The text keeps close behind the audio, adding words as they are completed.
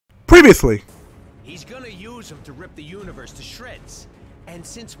Previously. He's gonna use them to rip the universe to shreds. And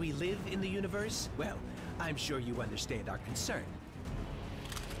since we live in the universe, well, I'm sure you understand our concern.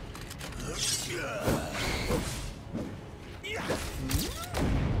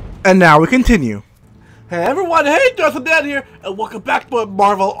 And now we continue. Hey everyone, hey, Justin Dan here, and welcome back to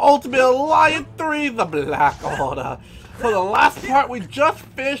Marvel Ultimate Alliance 3, The Black Order. For the last part, we just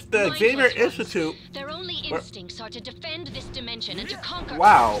finished the Xavier Institute. Their only instincts are to defend this dimension and to conquer.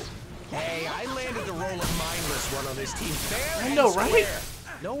 Wow. Hey, I landed the role of mindless one on this team fair. I know, right?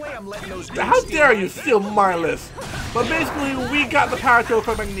 No way I'm letting those How dare you steal mindless? But basically, we got the power tool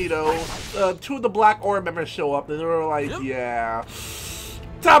from Magneto. Two of the Black Order members show up, and they were like, yeah,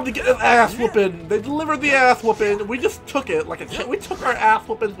 time to get an ass whooping. They delivered the ass whooping. We just took it like a we took our ass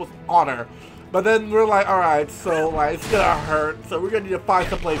whoopings with honor. But then we're like, alright, so like it's gonna hurt, so we're gonna need to find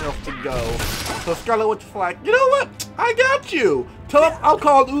someplace else to go. So Scarlet Witch is like, you know what? I got you! Tell them I'll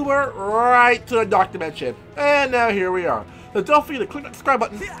call an Uber right to the Dark Dimension. And now here we are. So don't forget to click that subscribe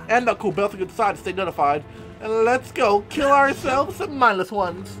button and that cool bell so you can decide to stay notified. And let's go kill ourselves some mindless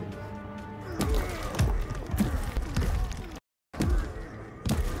ones.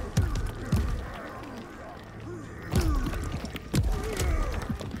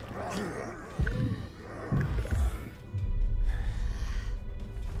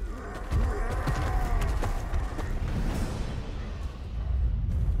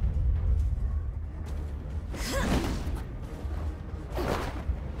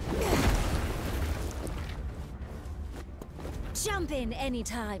 Jump in any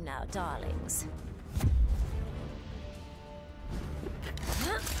time now, darlings.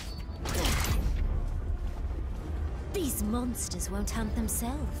 These monsters won't hunt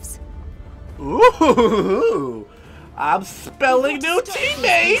themselves. Ooh! I'm spelling new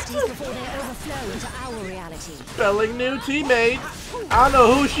teammates! Before they overflow into our reality. Spelling new teammates. I don't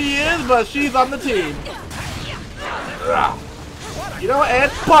know who she is, but she's on the team. You know what?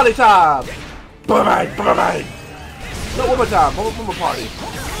 It's party time! Bang, bang. No, one more time. One more party.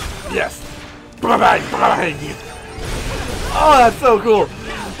 Yes. Bang, bang. Oh, that's so cool.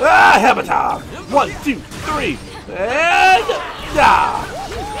 Ah, hammer time. 1, 2, 3. And yeah.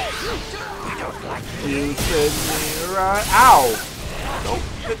 You send me right. Ow. Nope.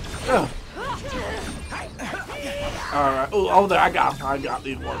 Alright. Oh, there. I got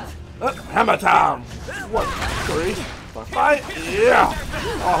these ones. Hammer time. 1, 3, 4, 5. Yeah.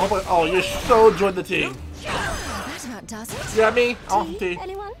 Oh, you so joined the team. That about does it. Yeah, me. I want some tea.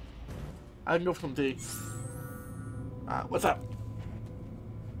 Anyone? I can go for some tea. What's up?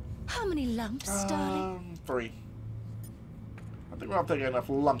 How many lumps, darling? 3. I think we're not taking enough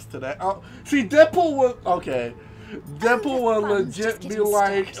lumps today. Oh, see, Deadpool was okay. Deadpool will legit be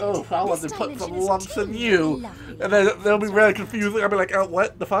like, "Oh, I want to put some lumps in you," and then they'll be very confusing. I'll be like, "Oh,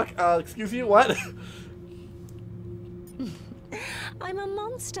 what the fuck? Excuse you, what?" I'm a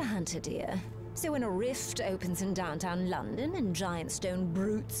monster hunter, dear. So when a rift opens in downtown London and giant stone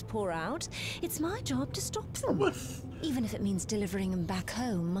brutes pour out, it's my job to stop them. Even if it means delivering them back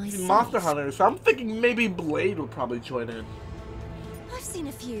home myself. Monster hunters. So I'm thinking maybe Blade will probably join in. I've seen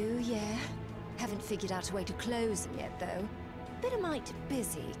a few, yeah. Haven't figured out a way to close them yet, though. Bit of might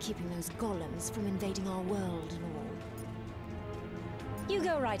busy keeping those golems from invading our world and all. You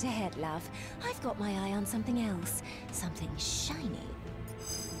go right ahead, love. I've got my eye on something else. Something shiny.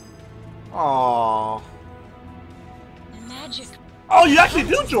 Aww. Magic. Oh, you actually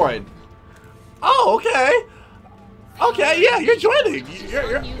do join. Oh, okay. Okay, yeah, you're joining.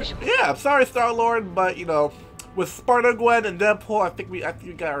 Yeah, I'm sorry, Star-Lord, but you know, with Spider-Gwen and Deadpool, I think we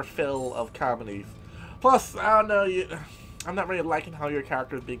got our fill of comedies. Plus, I don't know, I'm not really liking how your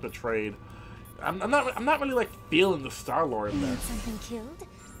character is being portrayed. I'm not really like feeling the Star-Lord in there. Need something killed?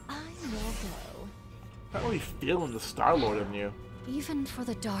 I will go. Not really feeling the Star-Lord in you. Even for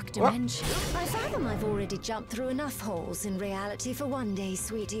the Dark Dimension. I fathom I've already jumped through enough holes in reality for one day,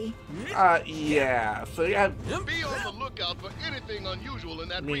 sweetie. Yeah. So yeah. Be on the lookout for anything unusual in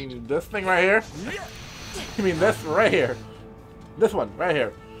that region. This thing right here? You mean this right here? This one right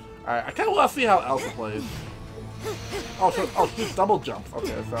here. Alright, I kind of want to see how Elsa plays. Oh, she's double jumps.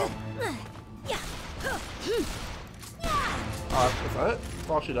 Okay, so. Is that it? That's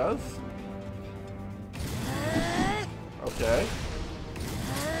all she does? Okay.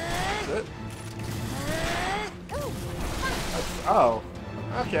 That's it. Oh.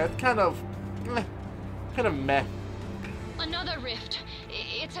 Okay, it's kind of meh. Another rift.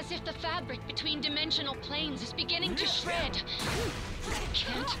 It's as if the fabric between dimensional planes is beginning to shred.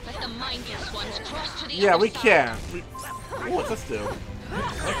 Can't let the mindless ones cross to the Yeah, other we side. can. What's this do?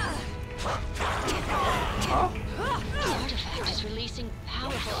 Huh? The artifact is releasing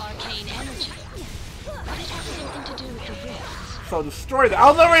powerful arcane energy. But it has something to do with the rifts. So destroy that.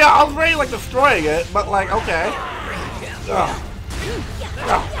 I was already like destroying it, but like okay. Ugh.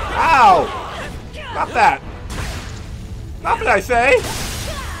 Ugh. Ow! Not that. Nothing I say.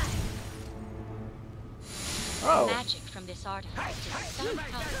 Oh. Magic from this artifact is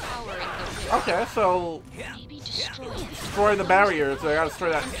somehow powering the rift. Okay, so Maybe destroy the barriers. So I gotta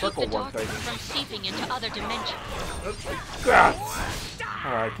destroy that circle the one thing. darkness from seeping into other dimensions.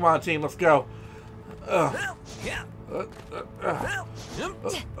 All right, come on, team, let's go. Oh,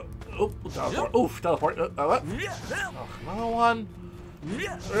 teleport. Oof, teleport. What? Oh, another one.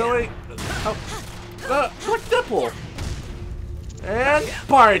 Really? Oh, quick nipple. And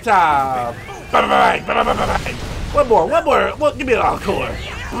party time. Bang, bang, bang, bang, bang. One more. Well, give me an encore.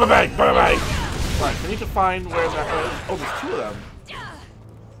 Bang, bang, bang, bang. Right, I need to find where that is. Oh, there's two of them.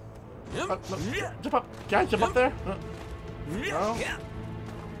 No, jump up. Can I jump up there? No?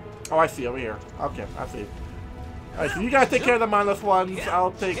 Oh, I see, over here. Okay, I see. Alright, so you guys take care of the mindless ones.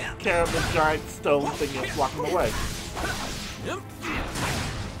 I'll take care of the giant stone thing that's blocking the way.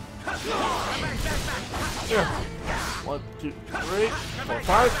 Yeah. 1, 2, 3, 4,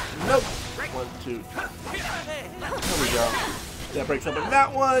 5. Nope. 1, 2. There we go. That breaks open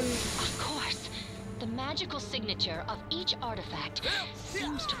that one. Of course. The magical signature of each artifact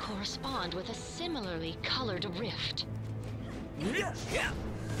seems to correspond with a similarly colored rift.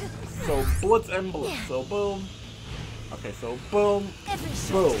 So bullets and bullets. So boom. Okay, so boom.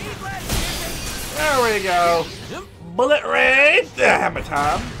 Boom. There we go. Bullet raid. Hammer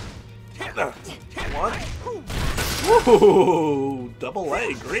time. 1. Woohoo! Double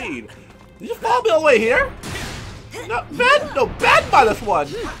A, green. Did you follow me all the way here? No, bad. No, bad minus 1.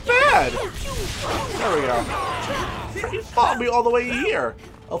 Bad. There we go. You followed me all the way here.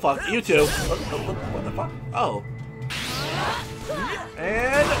 Oh fuck, you two. What the fuck? Oh.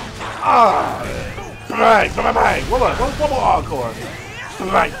 And bang, bang, bang. One more encore.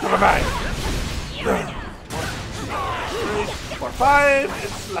 Bang, bang, bang. 1, 2, 3, 4, 5.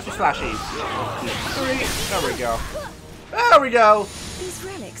 It's slashy. 1, 2, 3. There we go. There we go. These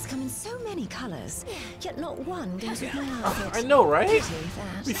relics come in so many colors, yet not one goes with my outfit. I know, right?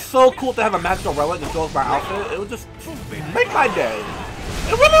 It'd be so cool to have a magical relic that goes with my outfit. It would just make my day.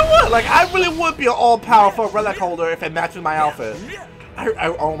 It really would. Like, I really would be an all-powerful relic holder if it matches my outfit.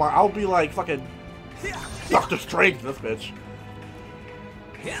 I'll be like fucking Dr. Strange, this bitch.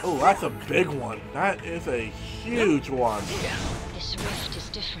 Oh, that's a big one. That is a huge one. This rift is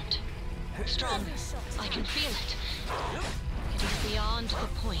different. Stronger. I can feel it. It is beyond the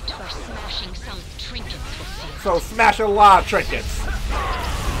point where smashing some trinkets will feel. So smash a lot of trinkets.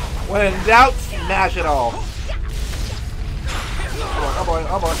 When in doubt, smash it all. Oh boy,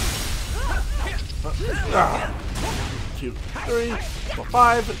 oh boy. 2, 3, 4,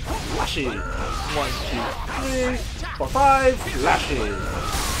 5, flashy. 1, 2, 3, 4, 5, flashy.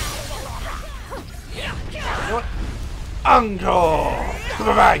 You know what? Encore!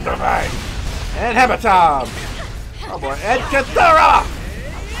 Bang, bang, bang. And hammer time! Oh boy, and Kathara!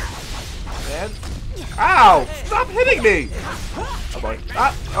 And... Ow! Stop hitting me! Oh boy.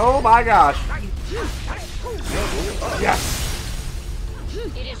 Ah, oh my gosh. Yes!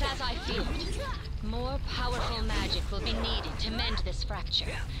 It is as I feared. More powerful magic will be needed to mend this fracture.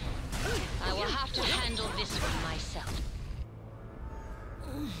 I will have to handle this one myself.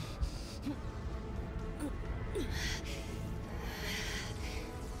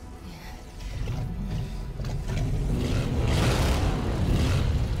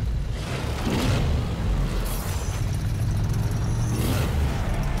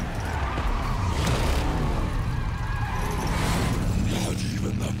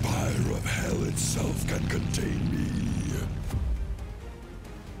 Itself can contain me.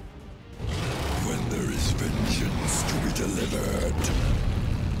 When there is vengeance to be delivered.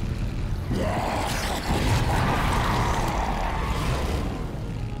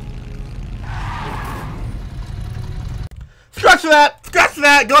 Scratch that! Scratch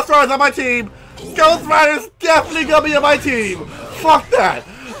that! Ghost Rider's on my team! Ghost Rider's definitely gonna be on my team! Fuck that!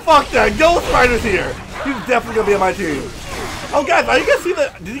 Fuck that! Ghost Rider's here! He's definitely gonna be on my team. Oh guys, are you guys see the?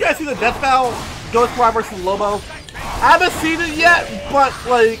 Did you guys see the Death Battle Ghost Rider versus Lobo? I haven't seen it yet, but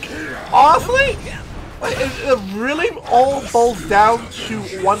like, honestly, like, it really all boils down to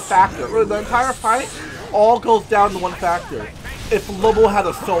one factor. The entire fight all goes down to one factor: if Lobo has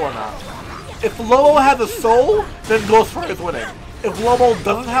a soul or not. If Lobo has a soul, then Ghost Rider's winning. If Lobo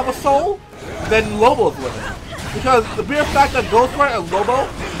doesn't have a soul, then Lobo's winning. Because the mere fact that Ghost Rider and Lobo,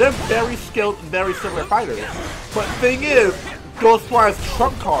 they're very skilled and very similar fighters. But the thing is, Ghost Rider's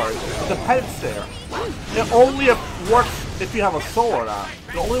trump card, the dependence there. It only works if you have a soul or not.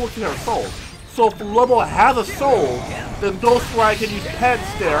 It only works if you have a soul. So if Lobo has a soul, then Ghost Rider can use Head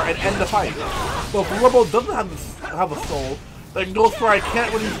Stare and end the fight. So if Lobo doesn't have a soul, then Ghost Rider can't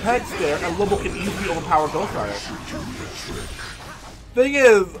really use Head Stare, and Lobo can easily overpower Ghost Rider. Thing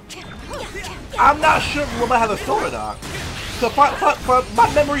is, I'm not sure if Lobo has a soul or not. So if my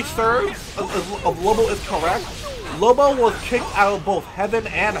memory serves of Lobo is correct, Lobo was kicked out of both heaven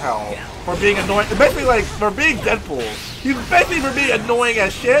and hell for being annoying. Basically, like, for being Deadpool. He's basically for being annoying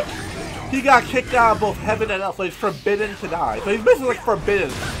as shit. He got kicked out of both heaven and hell, so he's forbidden to die. So he's basically like forbidden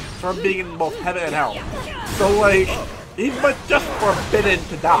from being in both heaven and hell. So like, he's just forbidden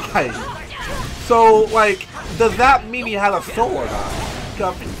to die. So like, does that mean he has a soul or not?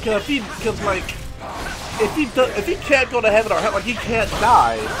 Because if he can't go to heaven or hell, like he can't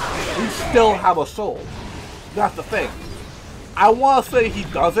die, he still have a soul. That's the thing. I want to say he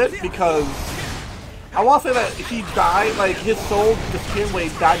doesn't because I want to say that if he died, like his soul disappeared when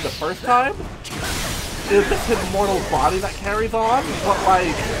he died the first time. It's just his mortal body that carries on. But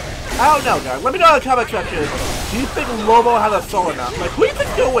like, I don't know, guys. Let me know in the comment section. Do you think Lobo has a soul or not? Like, who do you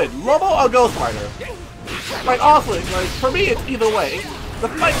think will win, Lobo or Ghost Rider? Like, honestly, like for me, it's either way. The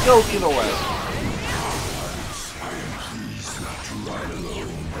fight goes either way.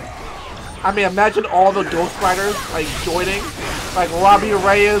 I mean, imagine all the Ghost Riders, like, joining. Like, Robbie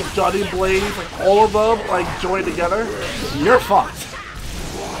Reyes, Johnny Blaze, like, all of them, like, join together. You're fucked.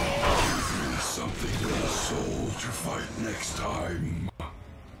 Something with a soul to fight next time.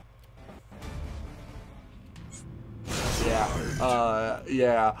 Yeah.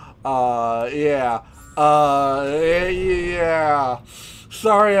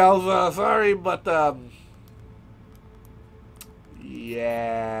 Sorry, I was, sorry, but,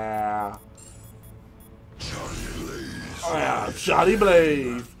 yeah. Oh yeah, Johnny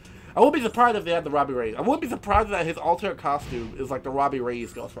Blaze. I wouldn't be surprised if they had the Robbie Reyes. I wouldn't be surprised that his alternate costume is like the Robbie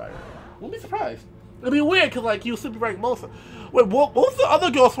Reyes Ghost Rider. Wouldn't be surprised. It'd be weird because like he was super rank motorcycle. Wait, what was the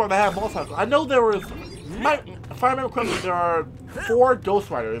other Ghost Rider that had motorcycle? I know there was. If I remember correctly, there are 4 Ghost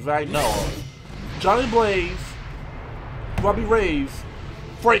Riders that I know of. Johnny Blaze, Robbie Reyes,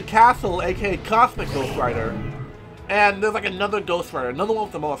 Frank Castle, aka Cosmic Ghost Rider. And there's like another Ghost Rider, another one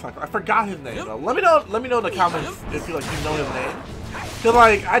with the motorcycle. I forgot his name though. Let me know in the comments if you know his name. Cause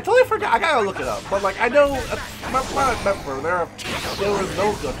like I totally forgot. I gotta look it up. But like I know, I remember there was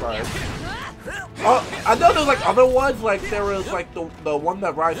those Ghost Riders. I know there's like other ones. Like there was like the one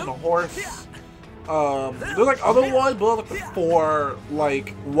that rides on a horse. There's like other ones, but like the 4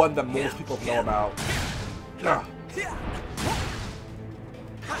 like one that most people know about. What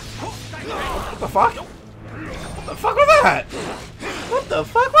the fuck? What the fuck was that? What the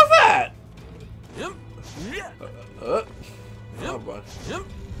fuck was that? Oh boy.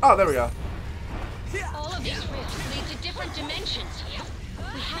 Oh, there we go. All of these rifts lead to different dimensions.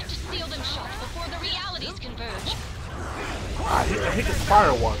 We have to seal them shut before the realities converge. I hit the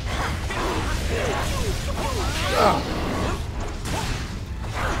spiral one.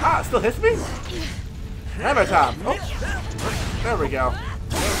 Ah, it still hits me? Every time. Oh, there we go.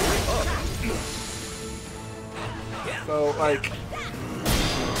 So, like...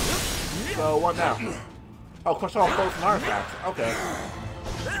 So, what now? Oh, crush all foes and artifacts. Okay.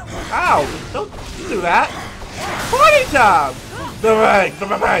 Ow! Don't do that! Party time! The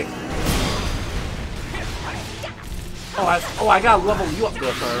bang! Oh, I gotta level you up,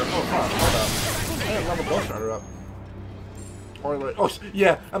 Ghost Rider. Oh, fuck, hold up. I gotta level Ghost Rider up. Or like, oh,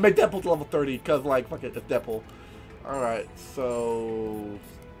 yeah, I made Deadpool to level 30, because, like, fuck it, it's Deadpool. Alright, so...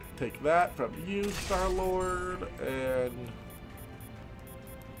 Take that from you, Star-Lord, and...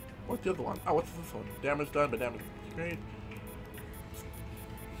 What's the other one? Oh, what's this one? Damage done, but damage great.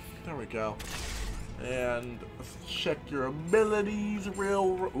 There we go. And let's check your abilities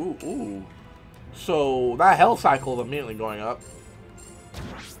real... Ooh. So, that Hell Cycle is immediately going up.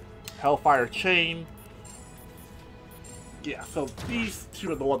 Hellfire Chain. Yeah, so these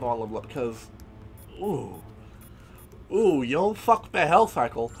 2 are the ones I want to level up, because... Ooh, you don't fuck with the Hell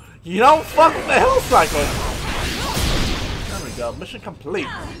Cycle. You don't fuck with the Hell Cycle! There we go, mission complete.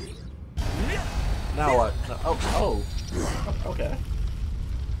 Now what? No, oh. Okay.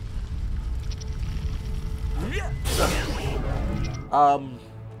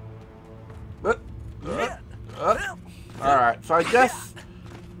 Alright, so I guess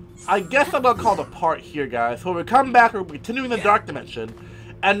I'm gonna call the part here, guys. So when we come back, we're continuing the Dark Dimension,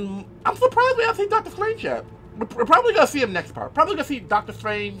 and I'm surprised we haven't seen Doctor Strange yet. We're probably gonna see him next part. Probably gonna see Doctor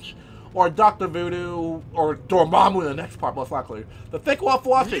Strange, or Dr. Voodoo, or Dormammu in the next part, most likely. So thank you all for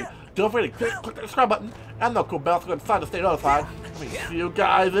watching. Don't forget to click the subscribe button and the cool bell to go inside to stay notified. See you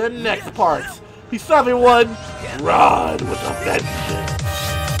guys in the next part. Peace out, everyone. Run with a vengeance.